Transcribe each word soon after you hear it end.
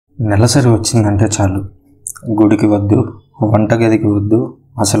నెలసరి వచ్చిందంటే చాలు గుడికి వద్దు, వంటగదికి వద్దు,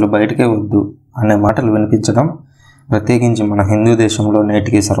 అసలు బయటకే వద్దు అనే మాటలు వినిపించడం ప్రత్యేకించి మన హిందూ దేశంలో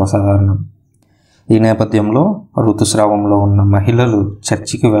నేటికి సర్వసాధారణం. ఈ నేపథ్యంలో ఋతుస్రావంలో ఉన్న మహిళలు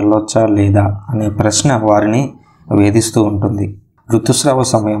చర్చికి వెళ్ళొచ్చా లేదా అనే ప్రశ్న వారిని వేధిస్తూ ఉంటుంది. ఋతుస్రావ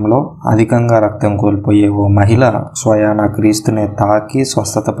సమయంలో అధికంగా రక్తం కోల్పోయే ఓ మహిళ స్వయాన క్రీస్తునే తాకి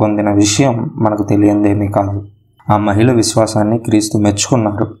స్వస్థత పొందిన విషయం మనకు తెలియందేమీ కాదు. ఆ మహిళ విశ్వాసాన్ని క్రీస్తు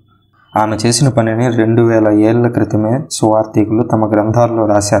మెచ్చుకున్నారు. ఆమె చేసిన పనిని 2000 ఏళ్ల క్రితమే సువార్థికులు తమ గ్రంథాల్లో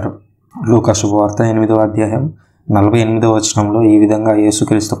రాశారు. లూకా శుభవార్త 8వ అధ్యాయం 48వ వచనంలో ఈ విధంగా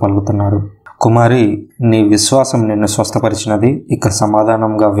యేసుక్రీస్తు పలుకుతున్నారు: కుమారి, నీ విశ్వాసం నిన్ను స్వస్థపరిచినది, ఇక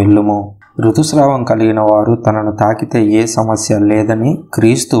సమాధానంగా వెళ్ళుము. ఋతుస్రావం కలిగిన వారు తనను తాకితే ఏ సమస్య లేదని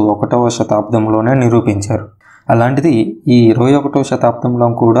క్రీస్తు 1వ శతాబ్దంలోనే నిరూపించారు. అలాంటిది ఈ 21వ శతాబ్దంలో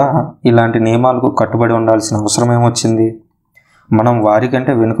కూడా ఇలాంటి నియమాలకు కట్టుబడి ఉండాల్సిన అవసరం ఏమొచ్చింది? మనం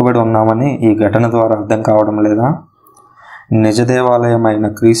వారికంటే వెనుకబడి ఉన్నామని ఈ ఘటన ద్వారా అర్థం కావడం లేదా? నిజ దేవాలయమైన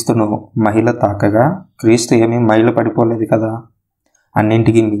క్రీస్తును మహిళ తాకగా క్రీస్తు ఏమీ మైలు పడిపోలేదు కదా.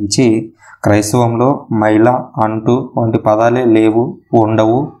 అన్నింటికి మించి క్రైస్తవంలో మహిళ అంటూ వంటి పదాలే లేవు,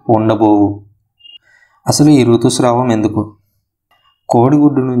 ఉండవు, ఉండబోవు. అసలు ఈ ఋతుస్రావం ఎందుకు?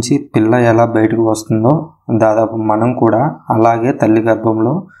 కోడిగుడ్డు నుంచి పిల్ల ఎలా బయటకు వస్తుందో దాదాపు మనం కూడా అలాగే తల్లి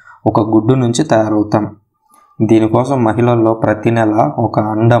గర్భంలో ఒక గుడ్డు నుంచి తయారవుతాం. దీనికోసం మహిళల్లో ప్రతి నెల ఒక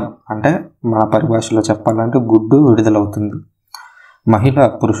అండం, అంటే మన పరిభాషలో చెప్పాలంటే గుడ్డు విడుదలవుతుంది. మహిళ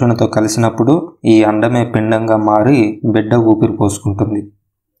పురుషునితో కలిసినప్పుడు ఈ అండమే పిండంగా మారి బిడ్డ ఊపిరి పోసుకుంటుంది.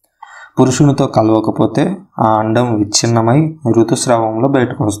 పురుషునితో కలవకపోతే ఆ అండం విచ్ఛిన్నమై ఋతుస్రావంలో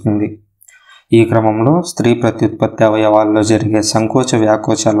బయటకు వస్తుంది. ఈ క్రమంలో స్త్రీ ప్రత్యుత్పత్తి అవయవాల్లో జరిగే సంకోచ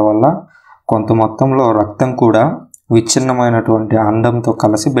వ్యాకోచాల వల్ల కొంత మొత్తంలో రక్తం కూడా విచ్ఛిన్నమైనటువంటి అండంతో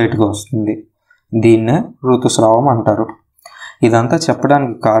కలిసి బయటకు వస్తుంది. దీన్నే ఋతుస్రావం అంటారు. ఇదంతా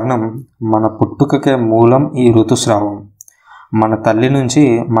చెప్పడానికి కారణం మన పుట్టుకకే మూలం ఈ ఋతుస్రావం. మన తల్లి నుంచి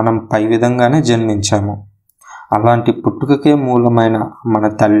మనం పై విధంగానే జన్మించాము. అలాంటి పుట్టుకకే మూలమైన మన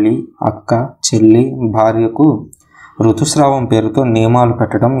తల్లి, అక్క, చెల్లి, భార్యకు ఋతుస్రావం పేరుతో నియమాలు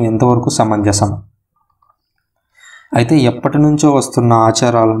పెట్టడం ఎంతవరకు సమంజసం? అయితే ఎప్పటి నుంచో వస్తున్న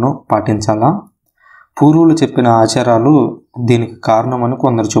ఆచారాలను పాటించాలా? పూర్వులు చెప్పిన ఆచారాలు దీనికి కారణమని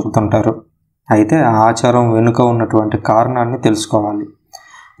కొందరు చెబుతుంటారు. అయితే ఆ ఆచారం వెనుక ఉన్నటువంటి కారణాన్ని తెలుసుకోవాలి.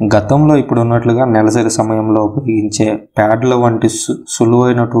 గతంలో ఇప్పుడు ఉన్నట్లుగా నెలసరి సమయంలో ఉపయోగించే ప్యాడ్ల వంటి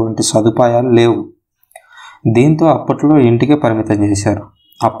సులువైనటువంటి సదుపాయాలు లేవు. దీంతో అప్పట్లో ఇంటికే పరిమితం చేశారు.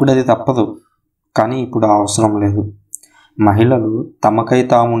 అప్పుడు అది తప్పదు, కానీ ఇప్పుడు అవసరం లేదు. మహిళలు తమకై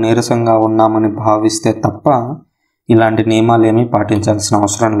తాము నీరసంగా ఉన్నామని భావిస్తే తప్ప ఇలాంటి నియమాలు ఏమీ పాటించాల్సిన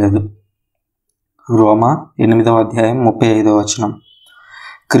అవసరం లేదు. రోమా 8వ అధ్యాయం 35వ వచనం: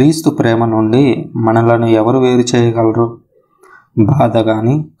 క్రీస్తు ప్రేమ నుండి మనలను ఎవరు వేరు చేయగలరు? బాధ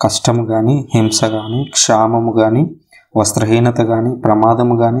కానీ, కష్టము కానీ, హింస కానీ, క్షామము కానీ, వస్త్రహీనత కానీ,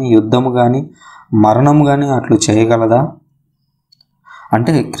 ప్రమాదము కానీ, యుద్ధము కానీ, మరణము కానీ అట్లు చేయగలదా?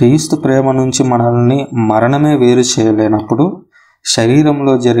 అంటే క్రీస్తు ప్రేమ నుంచి మనల్ని మరణమే వేరు చేయలేనప్పుడు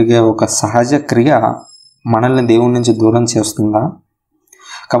శరీరంలో జరిగే ఒక సహజ క్రియ మనల్ని దేవుని నుంచి దూరం చేస్తుందా?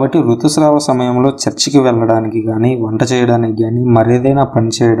 కాబట్టి ఋతుస్రావ సమయంలో చర్చికి వెళ్ళడానికి కానీ, వంట చేయడానికి కానీ, మరేదైనా పని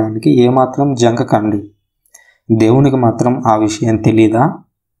చేయడానికి ఏమాత్రం జంకకండి. దేవునికి మాత్రం ఆ విషయం తెలీదా?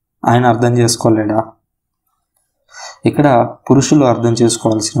 ఆయన అర్థం చేసుకోలేడా? ఇక్కడ పురుషులు అర్థం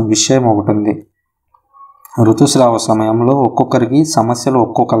చేసుకోవాల్సిన విషయం ఒకటి ఉంది. ఋతుస్రావ సమయంలో ఒక్కొక్కరికి సమస్యలు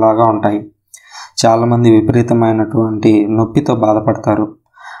ఒక్కొక్కలాగా ఉంటాయి. చాలామంది విపరీతమైనటువంటి నొప్పితో బాధపడతారు.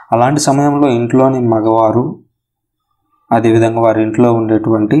 అలాంటి సమయంలో ఇంట్లోని మగవారు, అదేవిధంగా వారి ఇంట్లో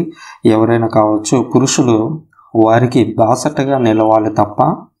ఉండేటువంటి ఎవరైనా కావచ్చు, పురుషులు వారికి బాసటగా నిలవాలి తప్ప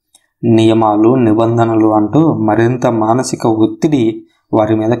నియమాలు, నిబంధనలు అంటూ మరింత మానసిక ఒత్తిడి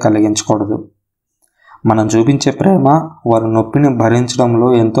వారి మీద కలిగించకూడదు. మనం చూపించే ప్రేమ వారి నొప్పిని భరించడంలో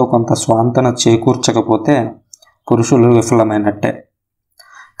ఎంతో కొంత స్వాంతన చేకూర్చకపోతే పురుషులు విఫలమైనట్టే.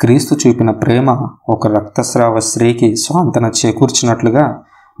 క్రీస్తు చూపిన ప్రేమ ఒక రక్తస్రావ స్త్రీకి స్వాంతన చేకూర్చినట్లుగా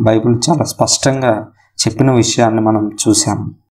బైబిల్ చాలా స్పష్టంగా చెప్పిన విషయాన్ని మనం చూసాం.